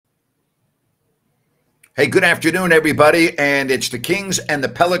Hey, good afternoon, everybody. And it's the Kings and the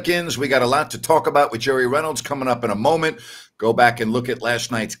Pelicans. We got a lot to talk about with Jerry Reynolds coming up in a moment. Go back and look at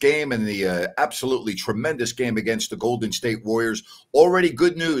last night's game and the absolutely tremendous game against the Golden State Warriors. Already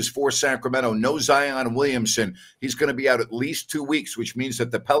good news for Sacramento. No Zion Williamson. He's going to be out at least 2 weeks, which means that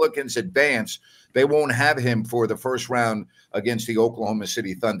the Pelicans advance. They won't have him for the first round against the Oklahoma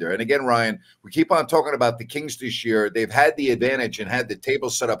City Thunder. And again, Ryan, we keep on talking about the Kings this year. They've had the advantage and had the table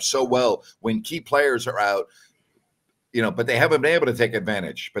set up so well when key players are out, but they haven't been able to take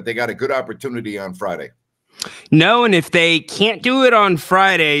advantage. But they got a good opportunity on Friday. No, and if they can't do it on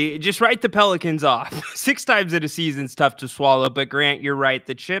Friday, just write the Pelicans off. 6 times in a season is tough to swallow, but Grant, you're right.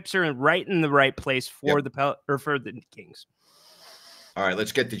 The chips are right in the right place for the Kings. All right,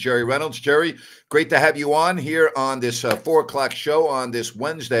 let's get to Jerry Reynolds. Jerry, great to have you on here on this 4 o'clock show on this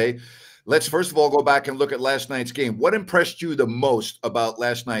Wednesday. Let's first of all go back and look at last night's game. What impressed you the most about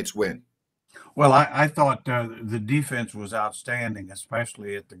last night's win? Well, I thought the defense was outstanding,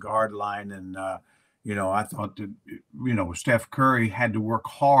 especially at the guard line. And, I thought that, Steph Curry had to work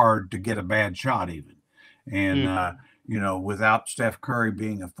hard to get a bad shot even. And, without Steph Curry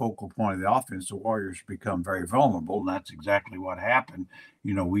being a focal point of the offense, the Warriors become very vulnerable. And that's exactly what happened.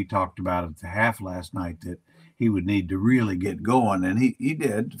 We talked about at the half last night that he would need to really get going. And he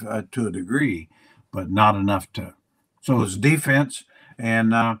did to a degree, but not enough to. So his defense.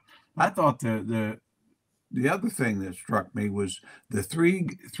 And I thought the other thing that struck me was the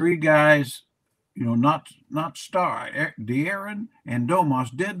three guys, not star. De'Aaron and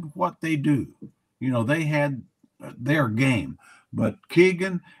Domas did what they do. They had their game, but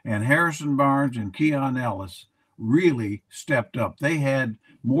Keegan and Harrison Barnes and Keon Ellis really stepped up. They had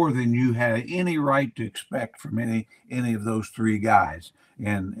more than you had any right to expect from any of those 3 guys,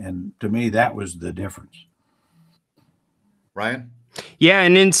 and to me that was the difference. Ryan? Yeah,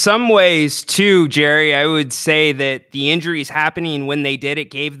 and in some ways too, Jerry, I would say that the injuries happening when they did,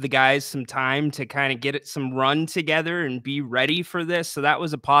 it gave the guys some time to kind of get some run together and be ready for this. So that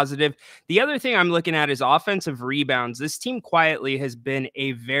was a positive. The other thing I'm looking at is offensive rebounds. This team quietly has been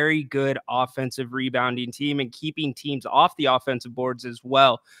a very good offensive rebounding team and keeping teams off the offensive boards as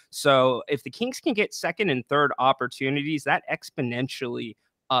well. So if the Kings can get second and third opportunities, that exponentially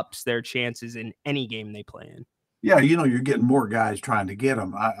ups their chances in any game they play in. Yeah, you're getting more guys trying to get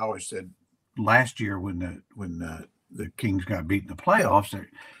them. I always said last year when the Kings got beat in the playoffs,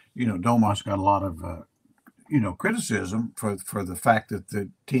 Domas got a lot of criticism for the fact that the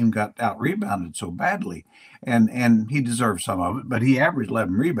team got out rebounded so badly, and he deserved some of it. But he averaged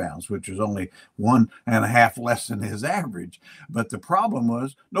 11 rebounds, which was only 1.5 less than his average. But the problem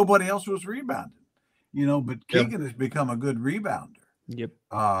was nobody else was rebounding. But Keegan has become a good rebounder. Yep.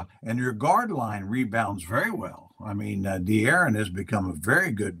 And your guard line rebounds very well. I mean, De'Aaron has become a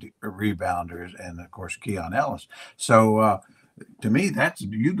very good rebounder, and of course Keon Ellis. So to me,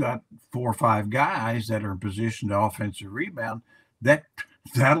 you got 4 or 5 guys that are in position to offensive rebound.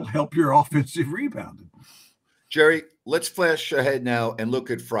 That'll help your offensive rebounding. Jerry, let's flash ahead now and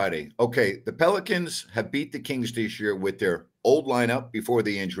look at Friday. Okay, the Pelicans have beat the Kings this year with their old lineup before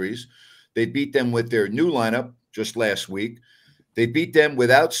the injuries. They beat them with their new lineup just last week. They beat them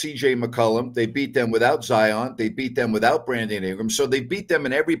without C.J. McCollum. They beat them without Zion. They beat them without Brandon Ingram. So they beat them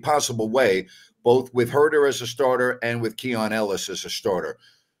in every possible way, both with Herter as a starter and with Keon Ellis as a starter.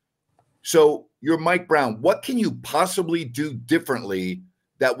 So you're Mike Brown. What can you possibly do differently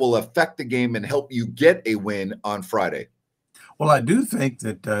that will affect the game and help you get a win on Friday? Well, I do think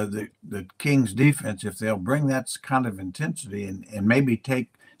that the Kings defense, if they'll bring that kind of intensity and maybe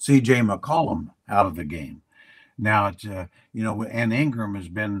take C.J. McCollum out of the game. Now, it's, and Ingram has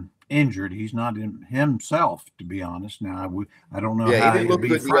been injured. He's not in himself, to be honest. Now, I don't know. Yeah, he didn't look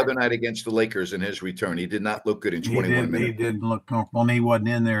good the other night against the Lakers in his return. He did not look good in 21 minutes. He didn't look comfortable, and he wasn't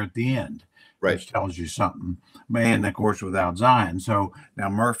in there at the end, which tells you something. And, of course, without Zion. So now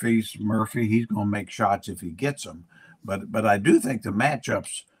Murphy, he's going to make shots if he gets them. But I do think the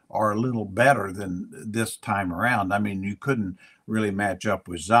matchups are a little better than this time around. I mean, you couldn't really match up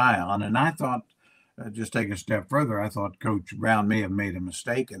with Zion. And I thought, just taking a step further, I thought Coach Brown may have made a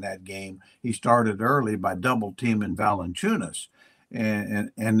mistake in that game. He started early by double teaming Valanciunas and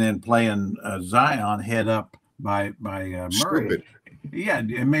then playing Zion head up by Murray. Stupid. Yeah,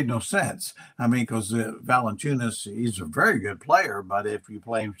 it made no sense. I mean, because Valanciunas, he's a very good player, but if you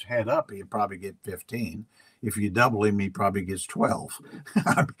play him head up, he'd probably get 15. If you double him, he probably gets 12.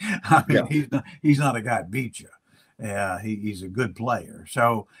 I mean, he's not a guy that beat you. He's a good player.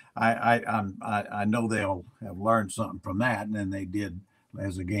 So I know they'll have learned something from that, and then they did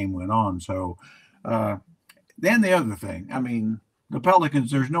as the game went on. So then the other thing, I mean, the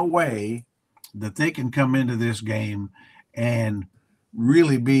Pelicans, there's no way that they can come into this game and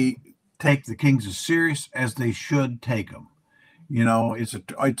really take the Kings as serious as they should take them. You know,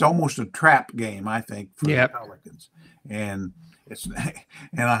 it's almost a trap game, I think, for the Pelicans, and it's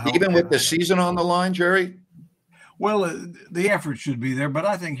and I hope, even with the season on the line, Jerry. Well, the effort should be there, but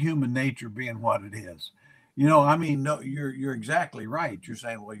I think human nature being what it is, you know, I mean, no, you're exactly right. You're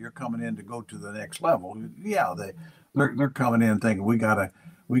saying, well, you're coming in to go to the next level. Yeah, they're coming in thinking we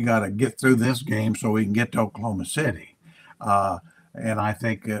gotta get through this game so we can get to Oklahoma City, and I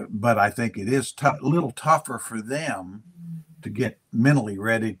think, but I think it is a little tougher for them to get mentally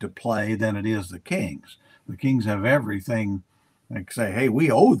ready to play than it is the Kings. The Kings have everything. Like say, hey, we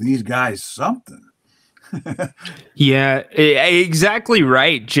owe these guys something. Yeah, exactly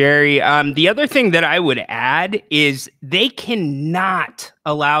right, Jerry. The other thing that I would add is they cannot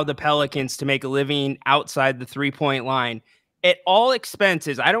allow the Pelicans to make a living outside the 3-point line at all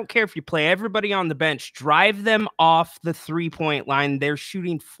expenses. I don't care if you play everybody on the bench, drive them off the 3-point line. They're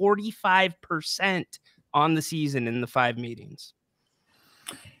shooting 45% on the season in the 5 meetings.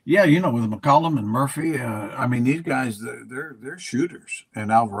 Yeah, you know, with McCollum and Murphy, I mean, these guys, they're shooters,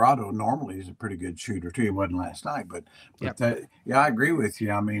 and Alvarado normally is a pretty good shooter too. He wasn't last night, but yeah, I agree with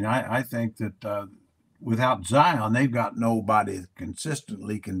you. I mean, I think that without Zion, they've got nobody that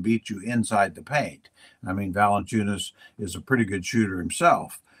consistently can beat you inside the paint. I mean, Valanciunas is a pretty good shooter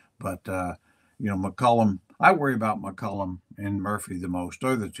himself, but you know, McCollum. I worry about McCollum and Murphy the most.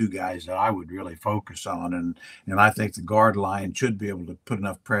 They're the two guys that I would really focus on, and I think the guard line should be able to put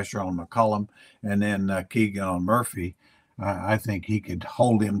enough pressure on McCollum, and then Keegan on Murphy. I think he could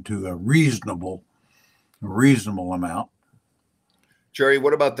hold him to a reasonable amount. Jerry,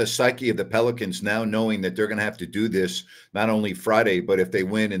 what about the psyche of the Pelicans now, knowing that they're going to have to do this not only Friday, but if they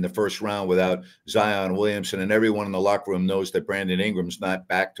win in the first round without Zion Williamson, and everyone in the locker room knows that Brandon Ingram's not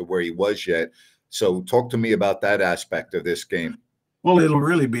back to where he was yet. So talk to me about that aspect of this game. Well, it'll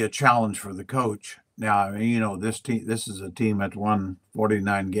really be a challenge for the coach. Now, I mean, you know, this is a team that won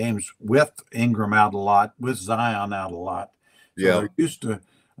 49 games with Ingram out a lot, with Zion out a lot. So they're used to,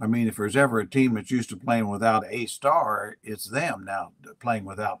 I mean, if there's ever a team that's used to playing without a star, it's them. Now, playing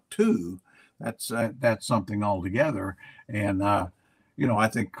without two, that's something altogether. And, you know, I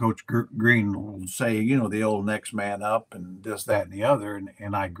think Coach Green will say, you know, the old next man up and this, that, and the other.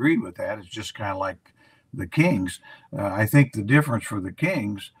 And I agree with that. It's just kind of like the Kings. I think the difference for the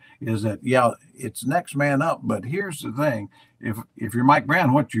Kings is that, yeah, it's next man up. But here's the thing. If you're Mike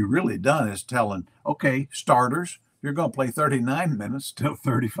Brown, what you really done is telling, okay, starters, you're going to play 39 minutes till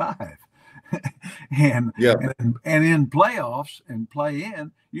 35. and in playoffs and play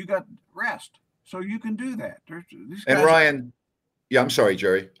in, you got rest. So you can do that. And Ryan, yeah, I'm sorry,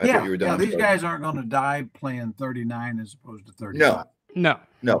 Jerry. I thought you were done. Yeah, these guys aren't going to die playing 39 as opposed to 35. No.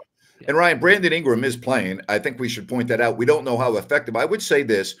 And Ryan, Brandon Ingram is playing. I think we should point that out. We don't know how effective. I would say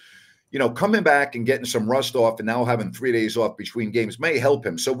this, you know, coming back and getting some rust off and now having 3 days off between games may help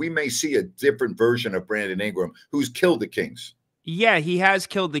him. So we may see a different version of Brandon Ingram, who's killed the Kings. Yeah, he has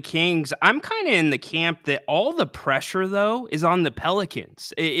killed the Kings. I'm kind of in the camp that all the pressure, though, is on the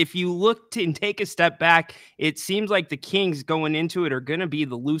Pelicans. If you look and take a step back, it seems like the Kings going into it are going to be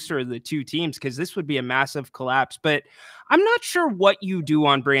the looser of the two teams because this would be a massive collapse. But I'm not sure what you do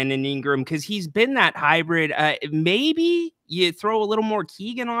on Brandon Ingram because he's been that hybrid. Maybe you throw a little more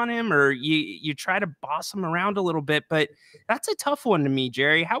Keegan on him or you try to boss him around a little bit. But that's a tough one to me,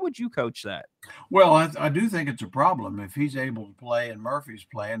 Jerry. How would you coach that? Well, I do think it's a problem if he's able to play and Murphy's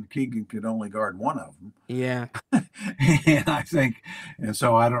playing. Keegan could only guard one of them. Yeah, and I think, and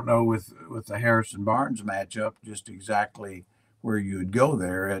so I don't know with the Harrison Barnes matchup just exactly where you would go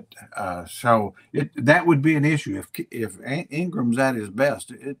there. So that would be an issue if Ingram's at his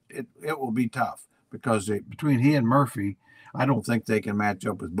best. It will be tough because between he and Murphy, I don't think they can match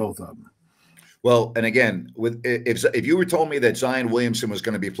up with both of them. Well, and again, if you were told me that Zion Williamson was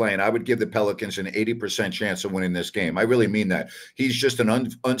going to be playing, I would give the Pelicans an 80% chance of winning this game. I really mean that. He's just an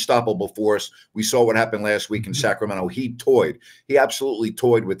unstoppable force. We saw what happened last week in Sacramento. He absolutely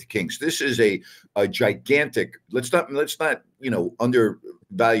toyed with the Kings. This is a gigantic. Let's not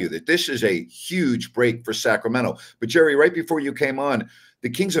undervalue that. This is a huge break for Sacramento. But Jerry, right before you came on,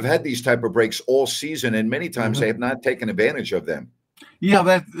 the Kings have had these type of breaks all season, and many times they have not taken advantage of them.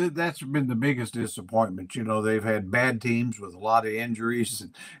 Yeah, that's been the biggest disappointment. You know, they've had bad teams with a lot of injuries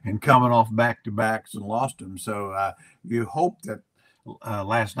and coming off back-to-backs and lost them. So you hope that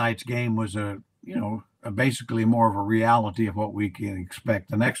last night's game was basically more of a reality of what we can expect.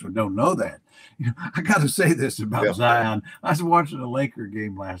 The next one don't know that. You know, I got to say this about Zion. I was watching a Laker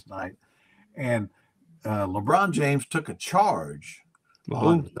game last night, and LeBron James took a charge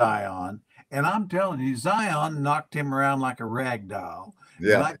on Zion, And I'm telling you, Zion knocked him around like a rag doll.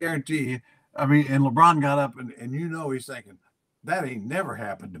 Yeah. And I guarantee you, I mean, and LeBron got up and you know, he's thinking, that ain't never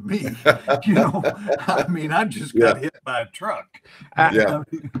happened to me. You know, I mean, I just got hit by a truck. Yeah.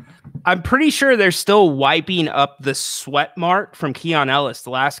 I'm pretty sure they're still wiping up the sweat mark from Keon Ellis the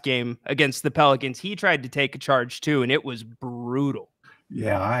last game against the Pelicans. He tried to take a charge too, and it was brutal.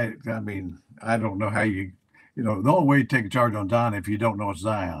 Yeah, I mean, I don't know how you know, the only way you take a charge on Don if you don't know it's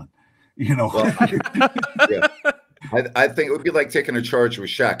Zion, you know. Well, yeah. I think it would be like taking a charge with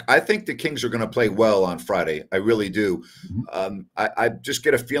Shaq. I think the Kings are going to play well on Friday. I really do. I just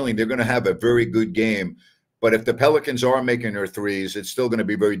get a feeling they're going to have a very good game. But if the Pelicans are making their threes, it's still going to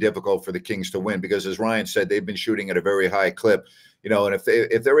be very difficult for the Kings to win because, as Ryan said, they've been shooting at a very high clip. You know, and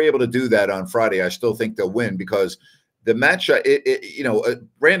if they're able to do that on Friday, I still think they'll win because the matchup.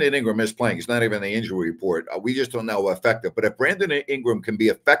 Brandon Ingram is playing. He's not even in the injury report. We just don't know how effective. But if Brandon Ingram can be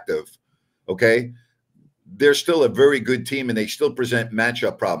effective, okay, they're still a very good team, and they still present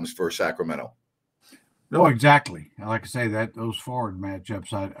matchup problems for Sacramento. No, exactly. Like I say, that those forward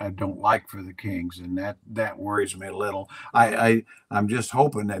matchups I don't like for the Kings, and that worries me a little. I'm just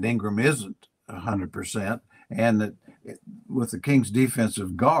hoping that Ingram isn't 100%, and that with the Kings'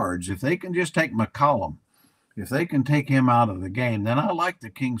 defensive guards, if they can just take McCollum, if they can take him out of the game, then I like the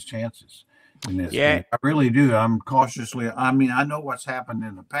Kings' chances in this game. I really do. I'm cautiously. I mean, I know what's happened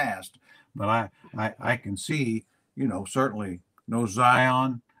in the past, but I can see, you know, certainly no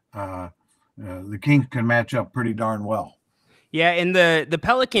Zion. The Kings can match up pretty darn well. Yeah, and the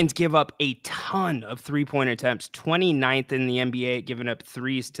Pelicans give up a ton of three-point attempts, 29th in the NBA at giving up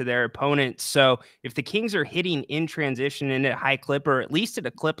threes to their opponents. So if the Kings are hitting in transition and at high clip, or at least at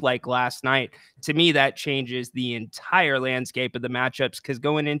a clip like last night, to me, that changes the entire landscape of the matchups because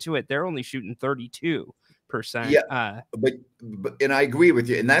going into it, they're only shooting 32%. Yeah, but and I agree with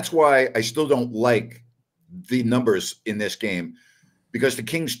you. And that's why I still don't like the numbers in this game because the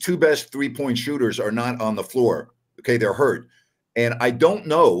Kings' two best three-point shooters are not on the floor. Okay, they're hurt. And I don't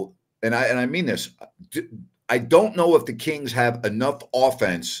know, and I mean this, I don't know if the Kings have enough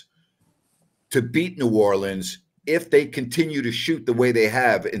offense to beat New Orleans if they continue to shoot the way they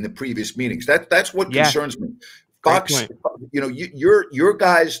have in the previous meetings. That's what concerns me. Fox, you know, your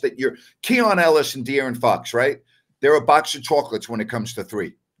guys that you're Keon Ellis and De'Aaron Fox, right? They're a box of chocolates when it comes to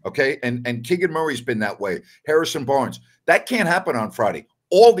three. Okay. And Keegan Murray's been that way. Harrison Barnes. That can't happen on Friday.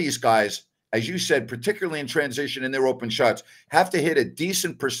 All these guys, as you said, particularly in transition in their open shots, have to hit a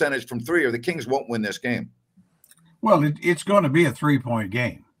decent percentage from three or the Kings won't win this game. Well, it's going to be a 3-point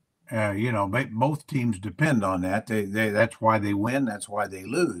game. You know, both teams depend on that. That's why they win. That's why they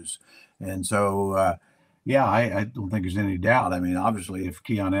lose. And so, yeah, I don't think there's any doubt. I mean, obviously, if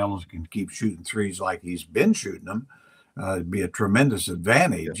Keon Ellis can keep shooting threes like he's been shooting them, it'd be a tremendous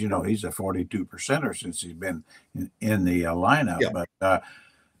advantage. You know, he's a 42%er since he's been in the lineup. Yeah. But,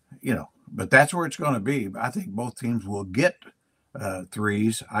 you know, but that's where it's going to be. I think both teams will get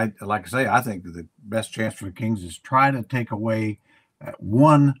threes. Like I say, I think the best chance for the Kings is try to take away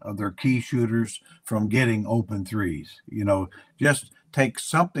one of their key shooters from getting open threes. You know, just take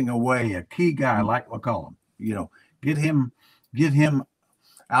something away, a key guy like McCollum. You know, get him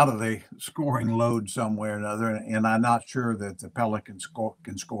out of the scoring load somewhere or another. And I'm not sure that the Pelicans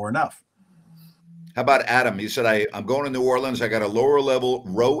can score enough. How about Adam? He said, I'm going to New Orleans. I got a lower level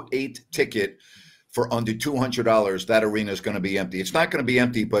row 8 ticket for under $200. That arena is going to be empty. It's not going to be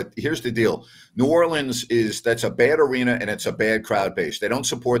empty, but here's the deal. New Orleans that's a bad arena and it's a bad crowd base. They don't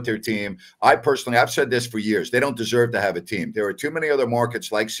support their team. I've said this for years. They don't deserve to have a team. There are too many other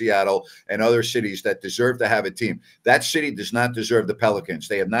markets like Seattle and other cities that deserve to have a team. That city does not deserve the Pelicans.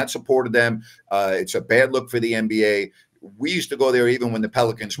 They have not supported them. It's a bad look for the NBA. We used to go there even when the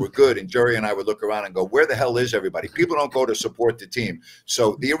Pelicans were good, and Jerry and I would look around and go, where the hell is everybody? People don't go to support the team.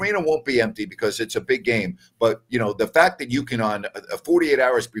 So the arena won't be empty because it's a big game. But, you know, the fact that you can on 48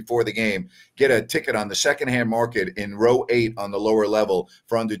 hours before the game get a ticket on the secondhand market in row 8 on the lower level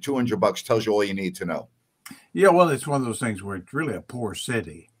for under $200 tells you all you need to know. Yeah, well, it's one of those things where it's really a poor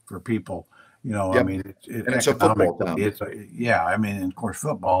city for people. You know, yep. I mean, it's a football town. Yeah, I mean, of course,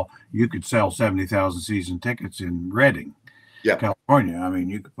 football, you could sell 70,000 season tickets in Reading, California. I mean,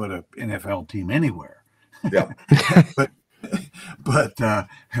 you could put an NFL team anywhere. Yeah. but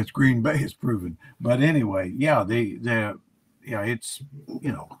as Green Bay has proven. But anyway, yeah, it's,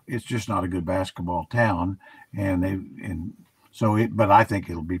 you know, it's just not a good basketball town. But I think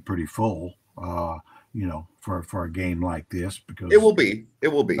it'll be pretty full, you know, for a game like this because it will be.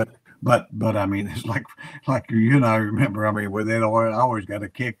 But I mean, it's like you and I remember. I mean, where they always got a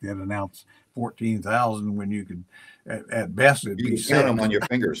kick that announced 14,000 when you could, at best, it'd be You can count 6. them on your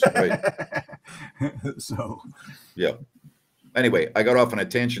fingers, right? So, yeah. Anyway, I got off on a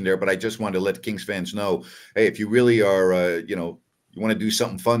tangent there, but I just wanted to let Kings fans know, hey, if you really are, you want to do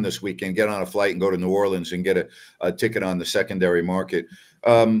something fun this weekend, get on a flight and go to New Orleans and get a ticket on the secondary market.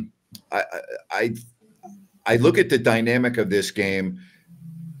 I look at the dynamic of this game,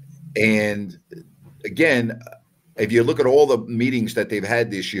 and again, if you look at all the meetings that they've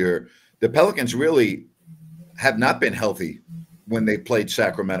had this year, the Pelicans really have not been healthy when they played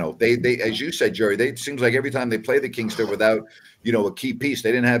Sacramento. They as you said, Jerry, it seems like every time they play the Kings, they're without, a key piece.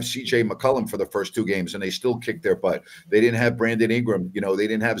 They didn't have CJ McCollum for the first 2 games, and they still kicked their butt. They didn't have Brandon Ingram. They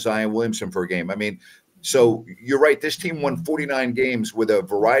didn't have Zion Williamson for a game. I mean, so you're right. This team won 49 games with a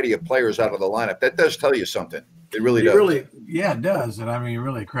variety of players out of the lineup. That does tell you something. It really does. Yeah, it does. And I mean,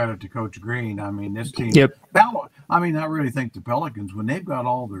 really credit to Coach Green. I mean, this team. Yep. I really think the Pelicans, when they've got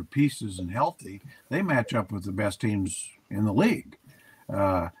all their pieces and healthy, they match up with the best teams in the league.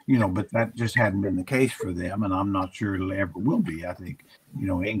 But that just hadn't been the case for them, and I'm not sure it ever will be. I think,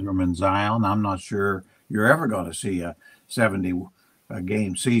 Ingram and Zion, I'm not sure you're ever going to see a 70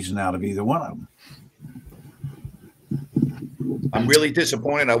 game season out of either one of them. I'm really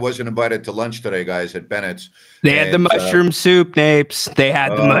disappointed I wasn't invited to lunch today, guys, at Bennett's. They had the mushroom soup, Napes. They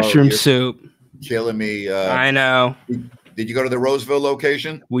had the mushroom soup. Killing me. I know. Did you go to the Roseville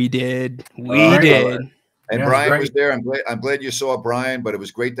location? We did. We did. And yeah, Brian was there. I'm glad you saw Brian, but it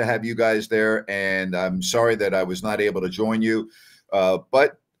was great to have you guys there. And I'm sorry that I was not able to join you.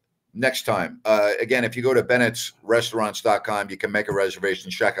 But next time, again, if you go to Bennett'sRestaurants.com, you can make a reservation,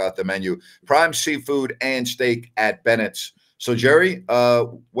 check out the menu. Prime seafood and steak at Bennett's. So, Jerry,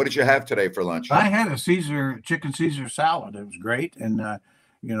 what did you have today for lunch? I had a chicken Caesar salad. It was great. And,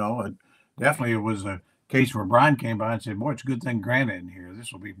 definitely it was a case where Brian came by and said, boy, it's a good thing Grant in here.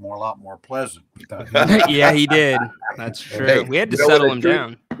 This will be a lot more pleasant. Yeah, he did. That's true. Hey, we had to settle him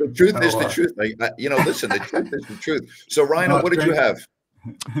down. The truth is the truth. Listen, the truth is the truth. So, Ryan, what did you have?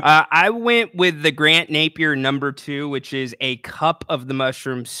 I went with the Grant Napier #2, which is a cup of the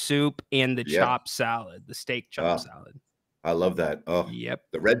mushroom soup and the chopped salad, the steak chopped salad. I love that. Oh, yep.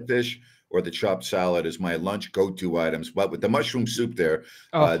 The red fish or the chopped salad is my lunch go-to items. But with the mushroom soup there,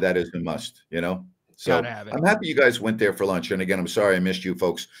 that is a must, So I'm happy you guys went there for lunch. And again, I'm sorry I missed you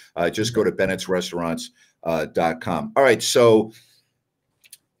folks. Just go to Bennett'sRestaurants.com. All right. So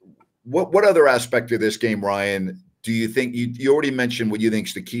what other aspect of this game, Ryan, do you think you already mentioned what you think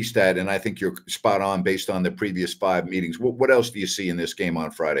is the key stat, and I think you're spot on based on the previous 5 meetings. What else do you see in this game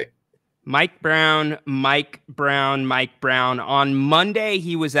on Friday? Mike Brown. On Monday,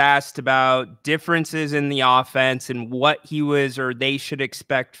 he was asked about differences in the offense and what he was or they should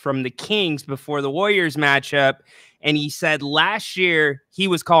expect from the Kings before the Warriors matchup. And he said last year he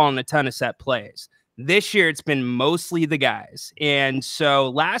was calling a ton of set plays. This year, it's been mostly the guys. And so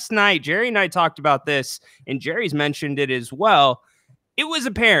last night, Jerry and I talked about this, and Jerry's mentioned it as well. It was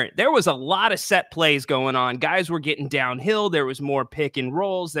apparent there was a lot of set plays going on. Guys were getting downhill. There was more pick and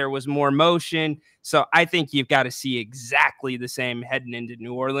rolls. There was more motion. So I think you've got to see exactly the same heading into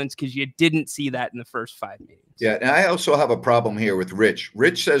New Orleans because you didn't see that in the first 5 meetings. Yeah, and I also have a problem here with Rich.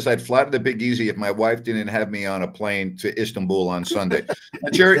 Rich says I'd fly to the Big Easy if my wife didn't have me on a plane to Istanbul on Sunday.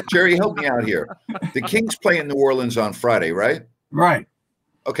 Jerry, help me out here. The Kings play in New Orleans on Friday, right? Right.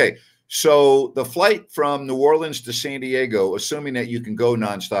 Okay. So the flight from New Orleans to San Diego, assuming that you can go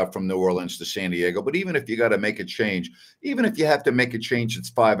nonstop from New Orleans to San Diego, but even if you got to make a change, even if you have to make a change, it's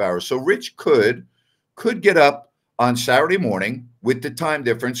 5 hours. So Rich could get up on Saturday morning with the time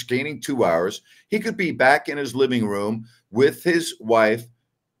difference, gaining 2 hours. He could be back in his living room with his wife.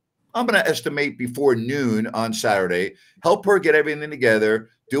 I'm going to estimate before noon on Saturday, help her get everything together,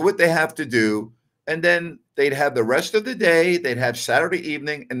 do what they have to do, and then they'd have the rest of the day, they'd have Saturday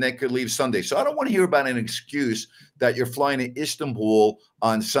evening, and they could leave Sunday. So I don't want to hear about an excuse that you're flying to Istanbul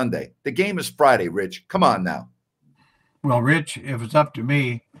on Sunday. The game is Friday, Rich. Come on now. Well, Rich, if it's up to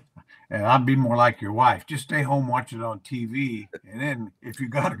me, and I'd be more like your wife, just stay home, watch it on TV, and then if you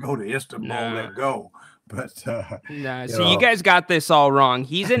got to go to Istanbul, then go. But so you guys got this all wrong.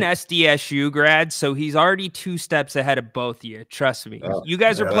 He's an SDSU grad, so he's already 2 steps ahead of both of you. Trust me. You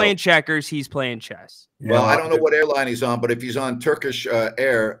guys are playing checkers. He's playing chess. Well, I don't know what airline he's on, but if he's on Turkish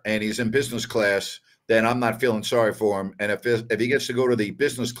Air and he's in business class, then I'm not feeling sorry for him. And if he gets to go to the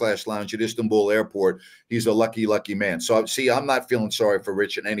business class lounge at Istanbul Airport, he's a lucky man. So see, I'm not feeling sorry for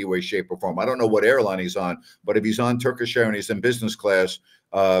Rich in any way, shape, or form. I don't know what airline he's on, but if he's on Turkish Air and he's in business class,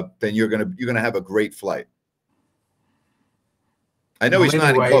 then you're gonna have a great flight. I know he's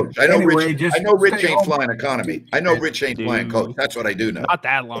not a coach. I know Rich ain't flying economy. I know Rich ain't flying coach. That's what I do know. Not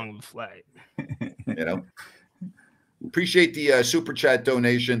that long of a flight. You know. Appreciate the super chat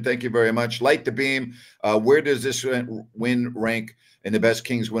donation. Thank you very much. Light the beam. Where does this win rank in the best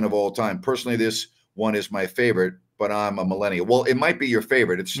Kings win of all time? Personally, this one is my favorite, but I'm a millennial. Well, it might be your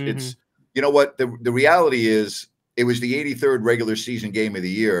favorite. It's you know what? The reality is it was the 83rd regular season game of the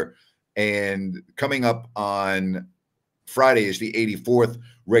year, and coming up on Friday is the 84th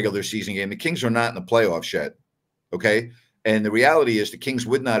regular season game. The Kings are not in the playoffs yet, okay? And the reality is the Kings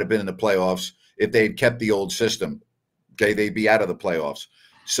would not have been in the playoffs if they had kept the old system. Okay, they'd be out of the playoffs.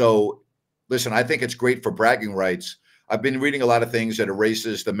 So, listen, I think it's great for bragging rights. I've been reading a lot of things that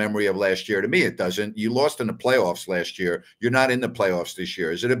erases the memory of last year. To me, it doesn't. You lost in the playoffs last year. You're not in the playoffs this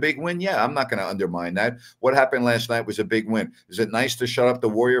year. Is it a big win? Yeah, I'm not going to undermine that. What happened last night was a big win. Is it nice to shut up the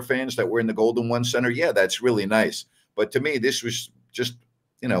Warrior fans that were in the Golden One Center? Yeah, that's really nice. But to me, this was just,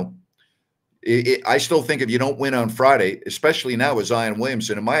 you know, I still think if you don't win on Friday, especially now with Zion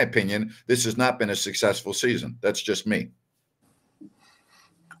Williamson, in my opinion, this has not been a successful season. That's just me.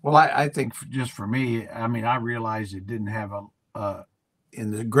 Well, I think just for me, I mean, I realized it didn't have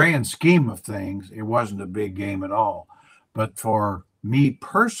in the grand scheme of things, it wasn't a big game at all. But for me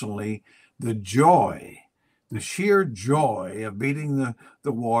personally, the sheer joy of beating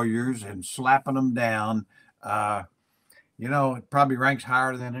the Warriors and slapping them down, you know, it probably ranks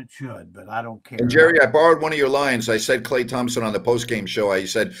higher than it should, but I don't care. And Jerry, I borrowed one of your lines. I said Klay Thompson on the postgame show. I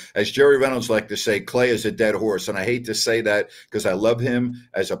said, as Jerry Reynolds liked to say, Klay is a dead horse. And I hate to say that because I love him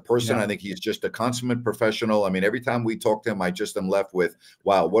as a person. Yeah. I think he's just a consummate professional. I mean, every time we talk to him, I just am left with,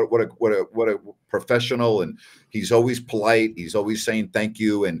 wow, what a professional. And he's always polite. He's always saying thank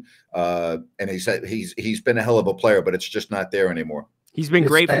you. And he said he's been a hell of a player, but it's just not there anymore. He's been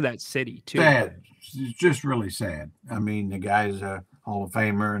great for that city too. Sad. It's just really sad. I mean, the guy's a Hall of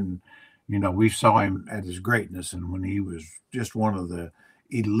Famer, and you know, we saw him at his greatness, and when he was just one of the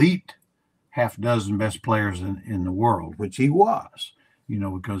elite half dozen best players in the world, which he was, you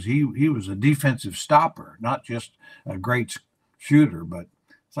know, because he was a defensive stopper, not just a great shooter. But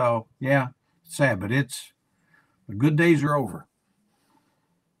so yeah, sad, but the good days are over.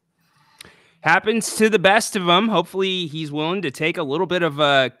 Happens to the best of them. Hopefully he's willing to take a little bit of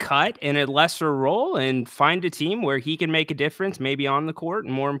a cut in a lesser role and find a team where he can make a difference, maybe on the court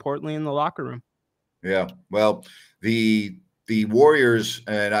and more importantly in the locker room. Yeah. Well, the Warriors,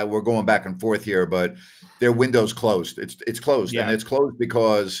 and we're going back and forth here, but their window's closed. It's closed. Yeah. And it's closed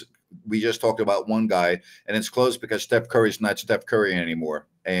because we just talked about one guy, and it's closed because Steph Curry's not Steph Curry anymore.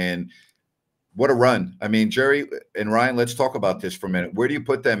 And what a run. I mean, Jerry and Ryan, let's talk about this for a minute. Where do you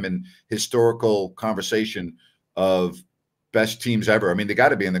put them in historical conversation of best teams ever? I mean, they got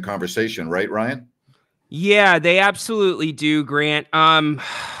to be in the conversation, right, Ryan? Yeah, they absolutely do, Grant.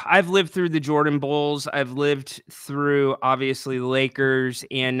 I've lived through the Jordan Bulls. I've lived through, obviously, the Lakers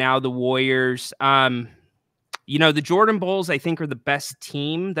and now the Warriors. You know, the Jordan Bulls, I think, are the best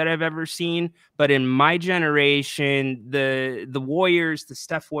team that I've ever seen. But in my generation, the Warriors, the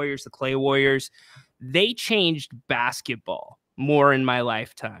Steph Warriors, the Klay Warriors, they changed basketball more in my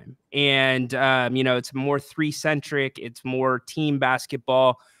lifetime. And, you know, it's more three-centric. It's more team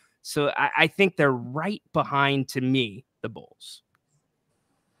basketball. So I think they're right behind, to me, the Bulls.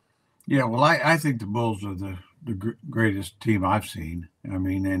 Yeah, well, I think the Bulls are the greatest team I've seen. I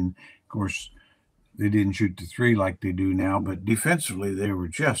mean, and, of course, they didn't shoot the three like they do now, but defensively they were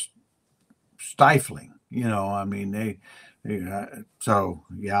just stifling. You know, I mean, so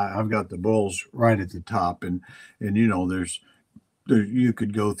yeah, I've got the Bulls right at the top, and you know, you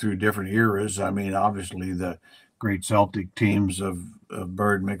could go through different eras. I mean, obviously the great Celtic teams of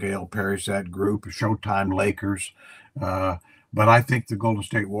Bird, McHale, Parrish, that group, Showtime Lakers, but I think the Golden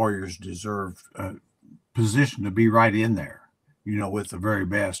State Warriors deserve a position to be right in there. You know, with the very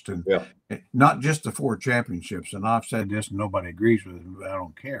best, and not just the 4 championships. And I've said this, and nobody agrees with it, but I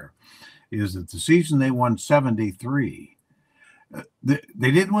don't care. Is that the season they won 73? They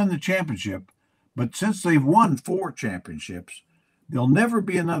didn't win the championship, but since they've won 4 championships, there'll never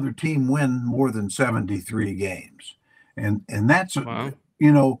be another team win more than 73 games, and that's wow.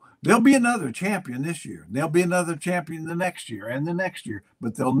 You know, there'll be another champion this year. There'll be another champion the next year and the next year,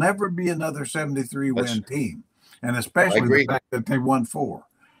 but there'll never be another 73 win team. And especially the fact that they won 4.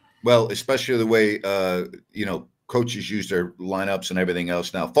 Well, especially the way, you know, coaches use their lineups and everything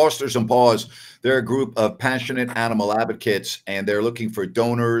else now. Fosters and Paws, they're a group of passionate animal advocates, and they're looking for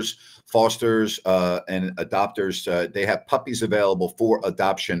donors, fosters, and adopters. They have puppies available for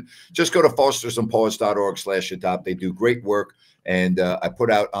adoption. Just go to fostersandpaws.org/adopt. They do great work. And I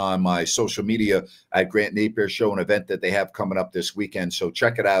put out on my social media at Grant Napier Show an event that they have coming up this weekend. So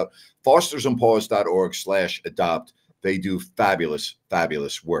check it out, fostersandpaws.org/adopt. They do fabulous,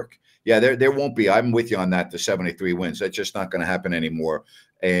 fabulous work. Yeah, there won't be, I'm with you on that, the 73 wins. That's just not going to happen anymore.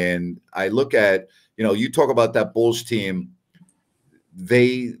 And I look at, you talk about that Bulls team.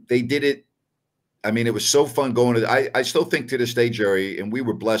 They did it. I mean, it was so fun going to, I still think to this day, Jerry, and we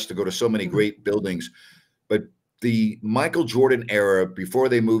were blessed to go to so many great buildings, but the Michael Jordan era, before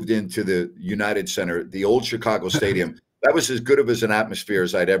they moved into the United Center, the old Chicago Stadium, that was as good of as an atmosphere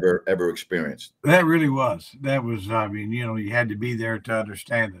as I'd ever experienced. That really was. That was, I mean, you had to be there to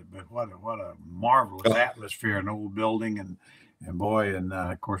understand it, but what a marvelous atmosphere, an old building, and boy, and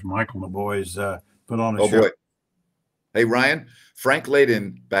of course, Michael and the boys put on a show. Boy. Hey, Ryan, Frank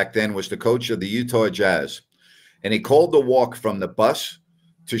Layden back then was the coach of the Utah Jazz, and he called the walk from the bus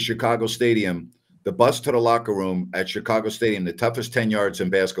to Chicago Stadium, the bus to the locker room at Chicago Stadium, the toughest 10 yards in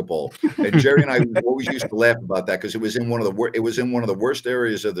basketball. And Jerry and I always used to laugh about that because it was in one of the worst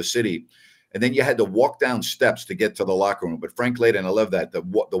areas of the city. And then you had to walk down steps to get to the locker room. But Frank Layden, I love that. The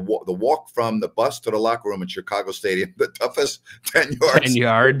walk from the bus to the locker room at Chicago Stadium, the toughest 10 yards. 10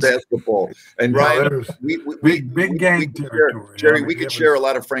 yards. Basketball. And Ryan, big game territory. Jerry, we could share a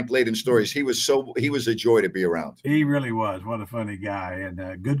lot of Frank Layden stories. He was a joy to be around. He really was. What a funny guy, and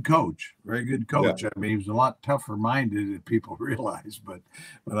a good coach. Very good coach. Yeah. I mean, he was a lot tougher minded than people realize. But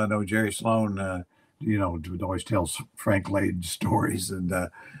I know Jerry Sloan would always tell Frank Layden stories and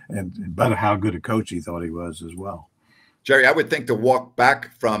about how good a coach he thought he was as well. Jerry, I would think the walk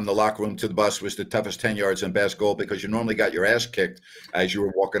back from the locker room to the bus was the toughest 10 yards in basketball because you normally got your ass kicked as you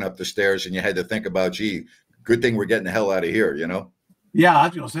were walking up the stairs and you had to think about, gee, good thing we're getting the hell out of here, Yeah, I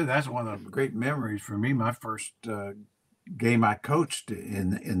was going to say that's one of the great memories for me. My first game I coached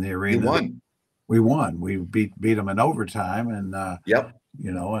in the arena. You won. We won. We beat them in overtime, and yep.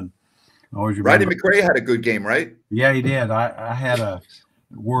 And always remember. Rodney McRae had a good game, right? Yeah, he did. I had a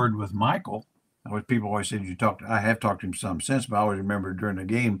word with Michael. People always said I have talked to him some since, but I always remember during the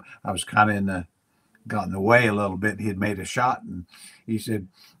game I was kind of got in the way a little bit. He had made a shot, and he said,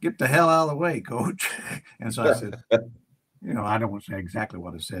 "Get the hell out of the way, coach." And so I said, I don't want to say exactly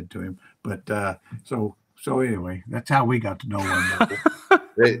what I said to him, but so anyway, that's how we got to know one another.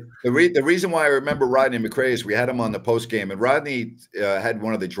 The reason why I remember Rodney McRae is we had him on the post game, and Rodney had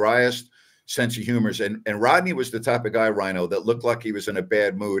one of the driest sense of humors, and Rodney was the type of guy, Rhino, that looked like he was in a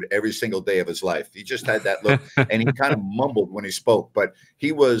bad mood every single day of his life. He just had that look, and he kind of mumbled when he spoke, but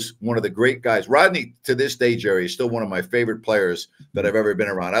he was one of the great guys. Rodney, to this day, Jerry, is still one of my favorite players that I've ever been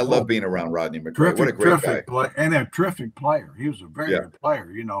around. I love being around Rodney McRae. What a great guy. And a terrific player. He was a very good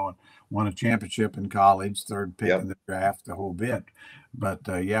player, and won a championship in college, third pick in the draft, the whole bit. But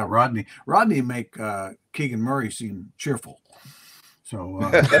Rodney make Keegan Murray seem cheerful. So,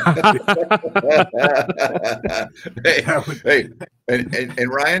 hey, and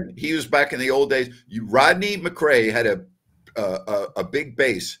Ryan, he was back in the old days. Rodney McRae had a big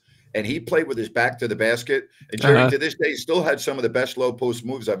base, and he played with his back to the basket. And Jerry, to this day, still had some of the best low post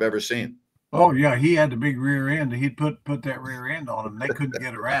moves I've ever seen. Oh yeah, he had the big rear end. He'd put that rear end on them. They couldn't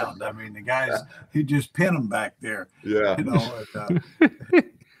get around. I mean, the guys, he'd just pin them back there. Yeah.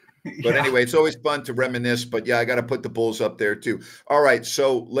 But anyway, it's always fun to reminisce. But yeah, I got to put the Bulls up there too. All right,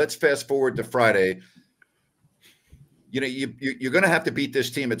 so let's fast forward to Friday. You're going to have to beat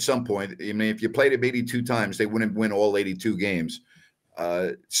this team at some point. I mean, if you played them 82 times, they wouldn't win all 82 games.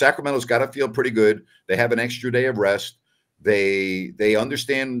 Sacramento's got to feel pretty good. They have an extra day of rest. They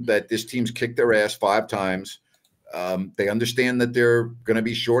understand that this team's kicked their ass 5 times. They understand that they're going to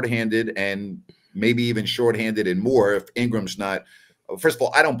be shorthanded and maybe even shorthanded and more if Ingram's not. First of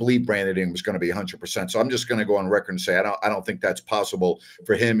all, I don't believe Brandon Ingram's going to be 100%. So I'm just going to go on record and say I don't think that's possible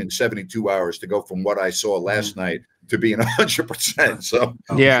for him in 72 hours to go from what I saw last night to being 100%. So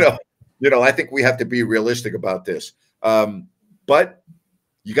yeah, I think we have to be realistic about this. But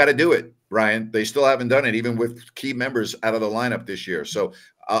you got to do it, Ryan. They still haven't done it, even with key members out of the lineup this year. So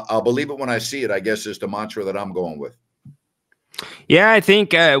I'll believe it when I see it, I guess, is the mantra that I'm going with. Yeah, I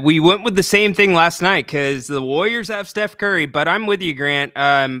think we went with the same thing last night because the Warriors have Steph Curry, but I'm with you, Grant.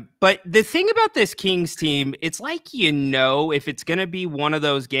 But the thing about this Kings team, it's like, if it's going to be one of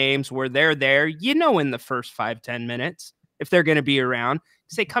those games where they're there, in the first 5-10 minutes, if they're going to be around,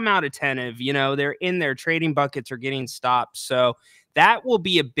 they come out attentive, they're in there, trading buckets or getting stops. So that will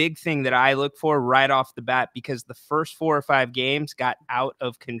be a big thing that I look for right off the bat because the first 4 or 5 games got out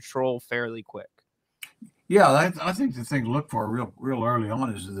of control fairly quick. Yeah, I think the thing to look for real early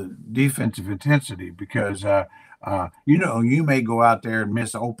on is the defensive intensity because, you may go out there and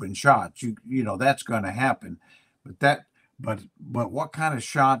miss open shots. That's going to happen. but what kind of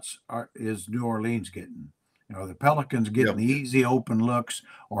shots is New Orleans getting? Are the Pelicans getting Yep. easy open looks,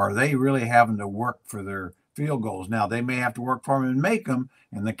 or are they really having to work for their field goals? Now they may have to work for them and make them,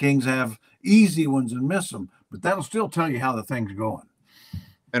 and the Kings have easy ones and miss them, but that'll still tell you how the thing's going.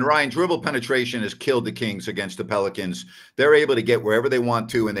 And Ryan, dribble penetration has killed the Kings against the Pelicans. They're able to get wherever they want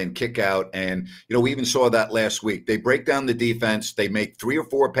to and then kick out. And, we even saw that last week. They break down the defense. They make 3 or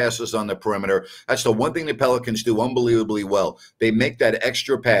 4 passes on the perimeter. That's the one thing the Pelicans do unbelievably well. They make that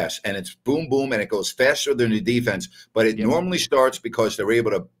extra pass, and it's boom, boom, and it goes faster than the defense. But it normally starts because they're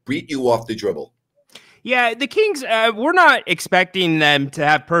able to beat you off the dribble. Yeah, the Kings, we're not expecting them to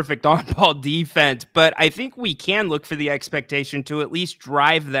have perfect on-ball defense, but I think we can look for the expectation to at least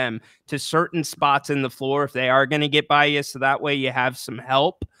drive them to certain spots in the floor if they are going to get by you, so that way you have some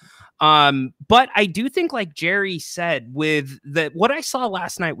help. But I do think, like Jerry said, with what I saw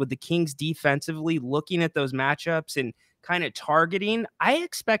last night with the Kings defensively, looking at those matchups and kind of targeting, I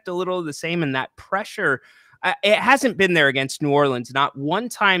expect a little of the same in that pressure. It hasn't been there against New Orleans, not one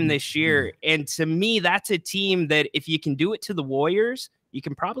time this year. And to me, that's a team that if you can do it to the Warriors, you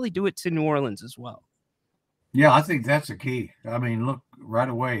can probably do it to New Orleans as well. Yeah, I think that's the key. I mean, look right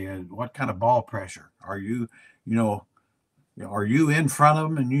away at what kind of ball pressure are you, are you in front of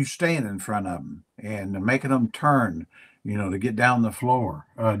them and you staying in front of them and making them turn, to get down the floor,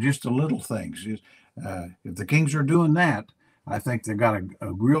 just the little things. If the Kings are doing that, I think they've got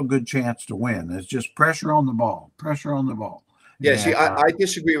a real good chance to win. It's just pressure on the ball. Yeah, see, I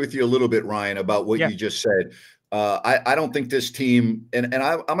disagree with you a little bit, Ryan, about what you just said. I don't think this team, and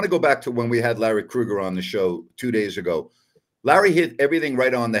I'm going to go back to when we had Larry Krueger on the show 2 days ago. Larry hit everything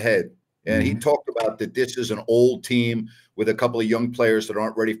right on the head, and he talked about that this is an old team with a couple of young players that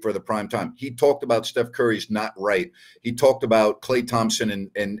aren't ready for the prime time. He talked about Steph Curry's not right. He talked about Klay Thompson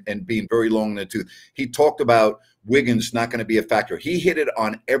and being very long in the tooth. He talked about Wiggins not going to be a factor. He hit it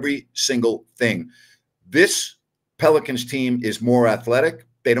on every single thing. This Pelicans team is more athletic.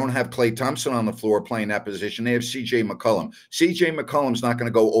 They don't have Klay Thompson on the floor playing that position. They have C.J. McCollum. C.J. McCollum's not going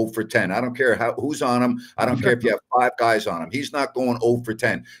to go 0 for 10. I don't care who's on him. I don't care if you have 5 guys on him. He's not going 0 for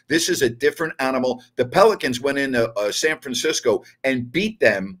 10. This is a different animal. The Pelicans went into San Francisco and beat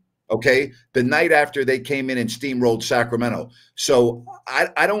them, okay, the night after they came in and steamrolled Sacramento. So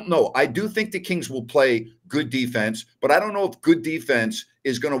I don't know. I do think the Kings will play good defense, but I don't know if good defense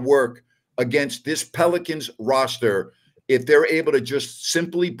is going to work against this Pelicans roster if they're able to just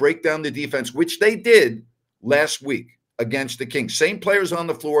simply break down the defense, which they did last week against the Kings. Same players on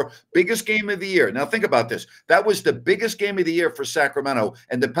the floor, biggest game of the year. Now think about this. That was the biggest game of the year for Sacramento,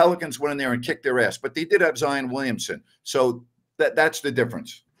 and the Pelicans went in there and kicked their ass. But they did have Zion Williamson. So that's the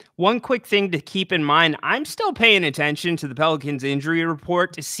difference. One quick thing to keep in mind, I'm still paying attention to the Pelicans injury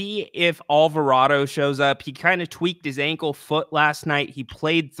report to see if Alvarado shows up. He kind of tweaked his ankle foot last night. He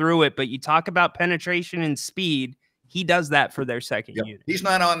played through it, but you talk about penetration and speed. He does that for their second unit. He's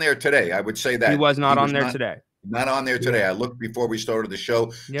not on there today. I would say that. He was not on there today. Not on there today. I looked before we started the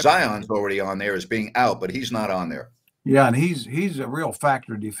show. Zion's already on there as being out, but he's not on there. Yeah, and he's a real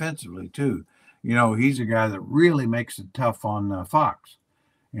factor defensively too. He's a guy that really makes it tough on Fox.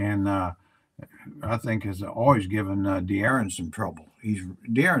 And I think has always given De'Aaron some trouble.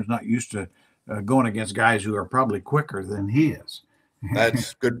 De'Aaron's not used to going against guys who are probably quicker than he is.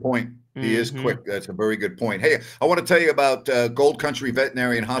 That's a good point. He is quick. That's a very good point. Hey, I want to tell you about Gold Country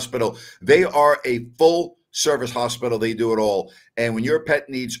Veterinary Hospital. They are a full-service hospital. They do it all. And when your pet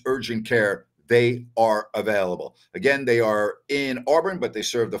needs urgent care, they are available. Again, they are in Auburn, but they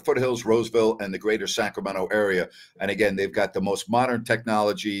serve the foothills, Roseville, and the greater Sacramento area. And again, they've got the most modern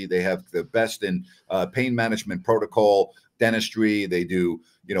technology. They have the best in pain management protocol, dentistry. They do,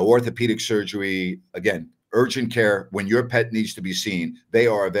 orthopedic surgery. Again, urgent care. When your pet needs to be seen, they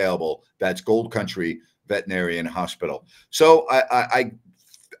are available. That's Gold Country Veterinarian Hospital. So I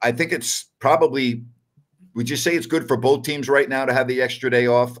think it's probably, would you say it's good for both teams right now to have the extra day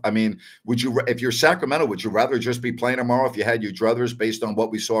off? I mean, if you're Sacramento, would you rather just be playing tomorrow if you had your druthers based on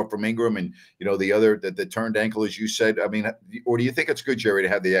what we saw from Ingram and, the turned ankle, as you said? I mean, or do you think it's good, Jerry, to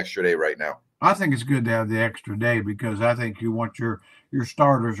have the extra day right now? I think it's good to have the extra day because I think you want your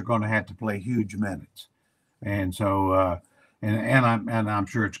starters are going to have to play huge minutes. And so, and I'm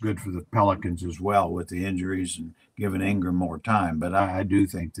sure it's good for the Pelicans as well with the injuries and giving Ingram more time. But I do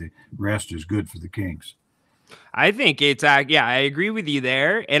think the rest is good for the Kings. I think it's, I agree with you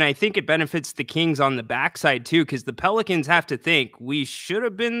there. And I think it benefits the Kings on the backside too, because the Pelicans have to think we should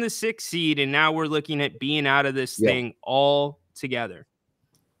have been the 6th seed. And now we're looking at being out of this thing all together.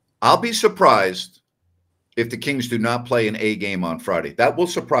 I'll be surprised if the Kings do not play an A game on Friday. That will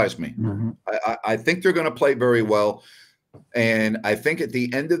surprise me. I think they're going to play very well. And I think at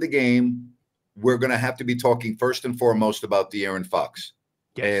the end of the game, we're going to have to be talking first and foremost about De'Aaron Fox.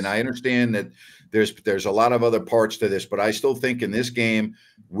 Yes. And I understand that there's a lot of other parts to this, but I still think in this game,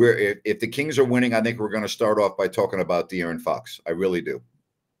 if the Kings are winning, I think we're going to start off by talking about De'Aaron Fox. I really do.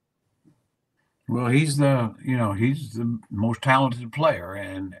 Well, he's the most talented player,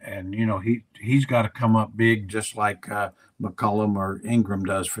 and he's got to come up big just like McCollum or Ingram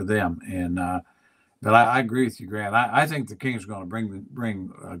does for them. And but I agree with you, Grant. I think the Kings are going to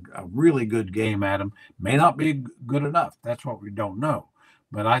bring a really good game at them. May not be good enough. That's what we don't know.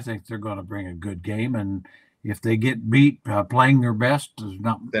 But I think they're going to bring a good game, and if they get beat playing their best,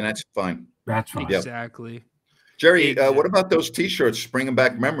 then that's fine. That's fine. Exactly. Yep. Jerry, what about those T-shirts bringing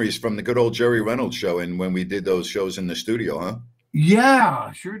back memories from the good old Jerry Reynolds show and when we did those shows in the studio, huh?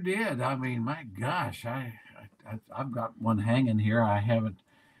 Yeah, sure did. I mean, my gosh, I've got one hanging here. I haven't,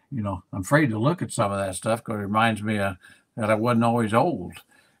 I'm afraid to look at some of that stuff because it reminds me that I wasn't always old,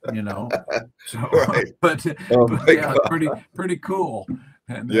 So, right. but yeah, pretty cool.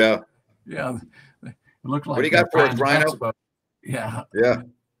 And, yeah. It looked like. What do you got for us, Rhino?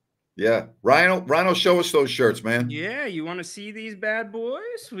 Yeah. Rhino, show us those shirts, man. Yeah, you want to see these bad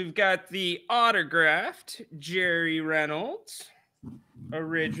boys? We've got the autographed Jerry Reynolds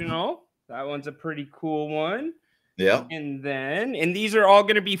original. That one's a pretty cool one. Yeah. And these are all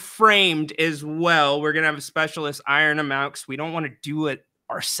going to be framed as well. We're going to have a specialist iron them out because we don't want to do it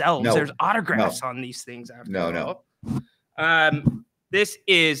ourselves. No, There's autographs on these things after all. No. This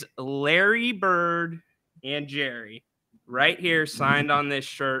is Larry Bird and Jerry right here, signed on this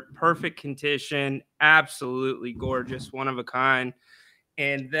shirt. Perfect condition. Absolutely gorgeous. One of a kind.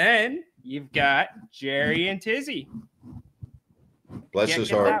 And then you've got Jerry and Tizzy. Bless his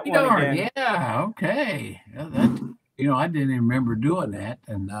heart. Yeah, okay. I didn't even remember doing that.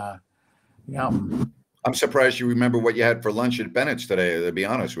 And I'm surprised you remember what you had for lunch at Bennett's today, to be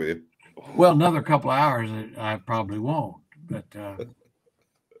honest with you. Well, another couple of hours, I probably won't. But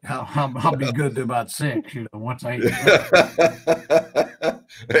I'll be good to about 6, once I eat.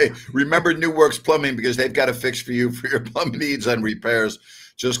 Hey, remember New Works Plumbing, because they've got a fix for you for your plumbing needs and repairs.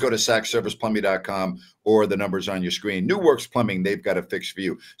 Just go to sackserviceplumbing.com or the numbers on your screen. New Works Plumbing, they've got a fix for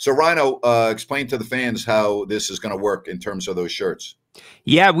you. So, Rhino, explain to the fans how this is going to work in terms of those shirts.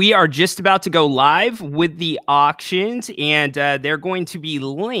 Yeah, we are just about to go live with the auctions, and they're going to be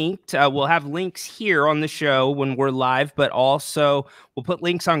linked. We'll have links here on the show when we're live, but also we'll put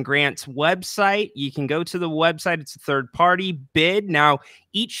links on Grant's website. You can go to the website. It's a third-party bid. Now,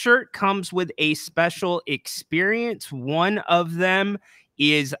 each shirt comes with a special experience. One of them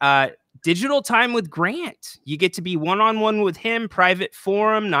is digital time with Grant. You get to be one-on-one with him, private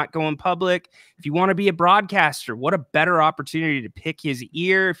forum, not going public. If you want to be a broadcaster, what a better opportunity to pick his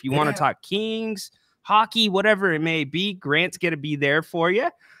ear. If you want to talk Kings, hockey, whatever it may be, Grant's going to be there for you.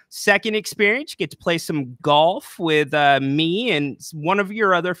 Second experience, you get to play some golf with me and one of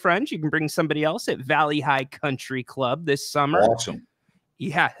your other friends. You can bring somebody else at Valley High Country Club this summer. Awesome.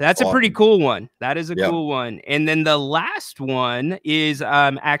 Yeah, that's a pretty cool one. That is a cool one. And then the last one is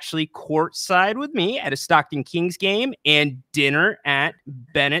actually courtside with me at a Stockton Kings game and dinner at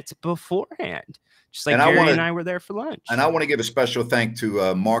Bennett's beforehand. Just like Jerry and I were there for lunch. And I want to give a special thank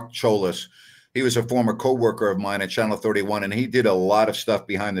to Mark Cholis. He was a former co-worker of mine at Channel 31, and he did a lot of stuff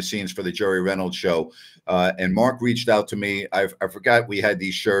behind the scenes for the Jerry Reynolds show. And Mark reached out to me. I forgot we had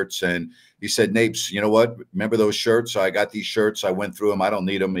these shirts, and he said, Napes, you know what? Remember those shirts? So I got these shirts. I went through them. I don't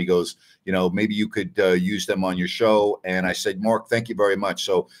need them. He goes, maybe you could use them on your show. And I said, Mark, thank you very much.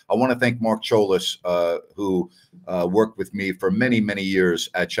 So I want to thank Mark Cholis, who worked with me for many, many years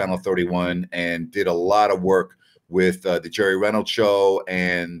at Channel 31 and did a lot of work with the Jerry Reynolds show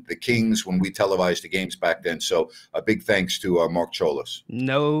and the Kings when we televised the games back then. So a big thanks to Mark Cholis.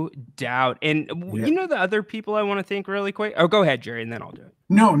 No doubt. And the other people I want to thank really quick? Oh, go ahead, Jerry, and then I'll do it.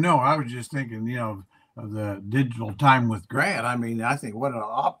 No, I was just thinking, of the digital time with Grant. I mean, I think what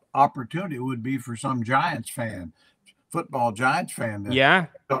an opportunity it would be for some Giants fan, football Giants fan.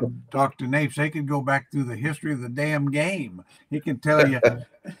 To talk to Napes. They could go back through the history of the damn game. He can tell you.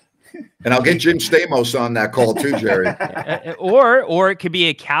 And I'll get Jim Stamos on that call too, Jerry. or it could be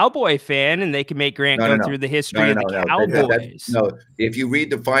a Cowboy fan, and they can make Grant go through the history of the Cowboys. No, if you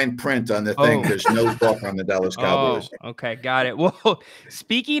read the fine print on the thing, there's no talk on the Dallas Cowboys. Okay, got it. Well,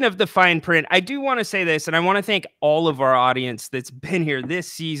 speaking of the fine print, I do want to say this, and I want to thank all of our audience that's been here this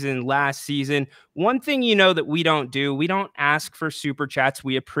season, last season. One thing that we don't do, we don't ask for super chats.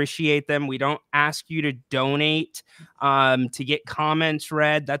 We appreciate them. We don't ask you to donate to get comments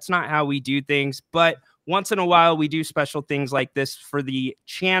read. That's not how we do things. But once in a while, we do special things like this for the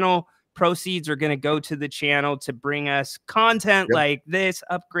channel. Proceeds are going to go to the channel to bring us content like this,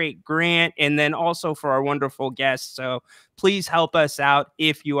 upgrade Grant, and then also for our wonderful guests. So please help us out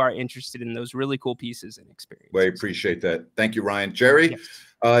if you are interested in those really cool pieces and experiences. We appreciate that. Thank you, Ryan. Jerry,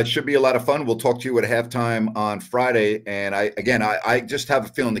 it should be a lot of fun. We'll talk to you at halftime on Friday. And I just have a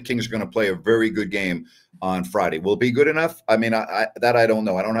feeling the Kings are going to play a very good game on Friday. Will it be good enough? I mean, I don't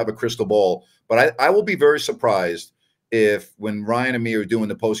know. I don't have a crystal ball, but I will be very surprised if when Ryan and me are doing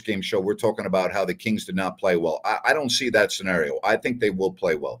the post-game show, we're talking about how the Kings did not play well. I don't see that scenario. I think they will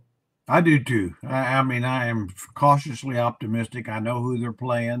play well. I do too. I mean, I am cautiously optimistic. I know who they're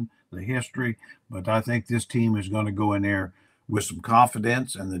playing, the history, but I think this team is going to go in there with some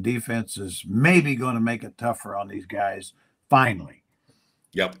confidence, and the defense is maybe going to make it tougher on these guys finally.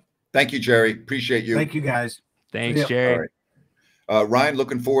 Yep. Thank you, Jerry. Appreciate you. Thank you, guys. Thanks, Jerry. All right. Ryan,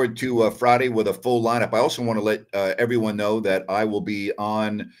 looking forward to Friday with a full lineup. I also want to let everyone know that I will be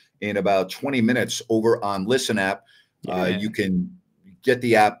on in about 20 minutes over on Listen app. You can get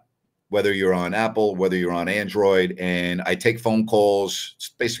the app, whether you're on Apple, whether you're on Android, and I take phone calls. It's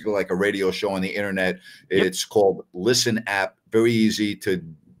basically like a radio show on the internet. It's called Listen app. Very easy to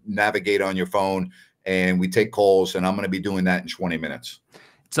navigate on your phone, and we take calls, and I'm going to be doing that in 20 minutes.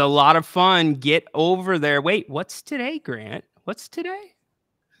 It's a lot of fun. Get over there. Wait, what's today, Grant? What's today?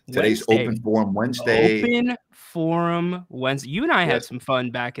 Today's Wednesday. Open Forum Wednesday. Open Forum Wednesday. You and I had some fun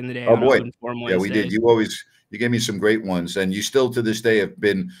back in the day. Oh boy, Open Forum Wednesdays. Yeah, we did. You gave me some great ones, and you still to this day have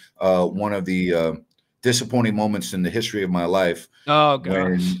been one of the disappointing moments in the history of my life. Oh gosh.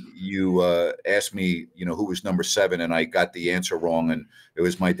 When you asked me, who was number 7, and I got the answer wrong, and it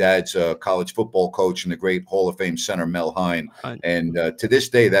was my dad's college football coach and the great Hall of Fame center Mel Hine. And to this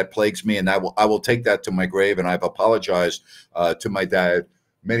day, that plagues me, and I will take that to my grave. And I've apologized to my dad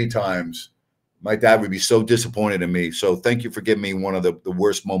many times. My dad would be so disappointed in me. So thank you for giving me one of the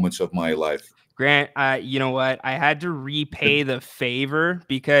worst moments of my life. Grant, you know what? I had to repay the favor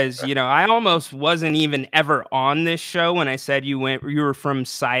because, I almost wasn't even ever on this show when I said you were from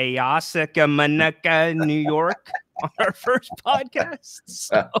Syosset, New York on our first podcast.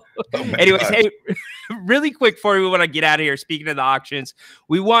 So, anyways, hey, really quick before we want to get out of here, speaking of the auctions,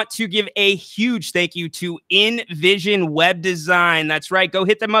 we want to give a huge thank you to InVision Web Design. That's right. Go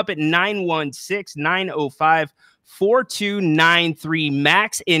hit them up at 916-905-4293.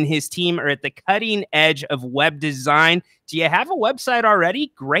 Max and his team are at the cutting edge of web design. Do you have a website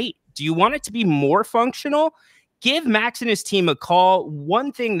already? Great. Do you want it to be more functional? Give Max and his team a call.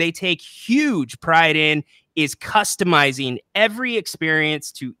 One thing they take huge pride in is customizing every experience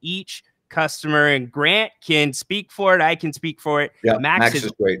to each customer. And Grant can speak for it. I can speak for it. Yeah, Max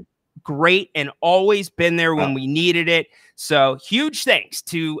is great and always been there when we needed it. So huge thanks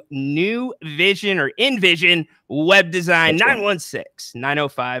to New Vision or InVision Web Design.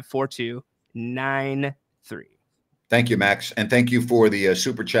 916-905-4293. Thank you, Max. And thank you for the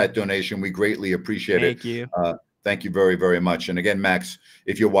super chat donation. We greatly appreciate it. Thank you. Thank you very, very much. And again, Max,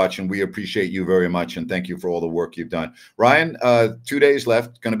 if you're watching, we appreciate you very much. And thank you for all the work you've done. Ryan, 2 days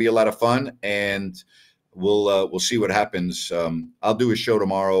left. Going to be a lot of fun. And we'll see what happens. I'll do a show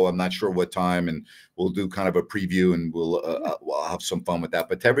tomorrow. I'm not sure what time. And we'll do kind of a preview, and we'll have some fun with that.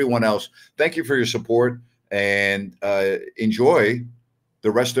 But to everyone else, thank you for your support, and enjoy the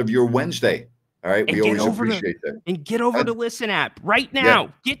rest of your Wednesday. All right. We always appreciate that. And get over to Listen app right now. Yeah.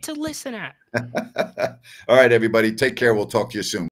 Get to Listen app. All right, everybody. Take care. We'll talk to you soon.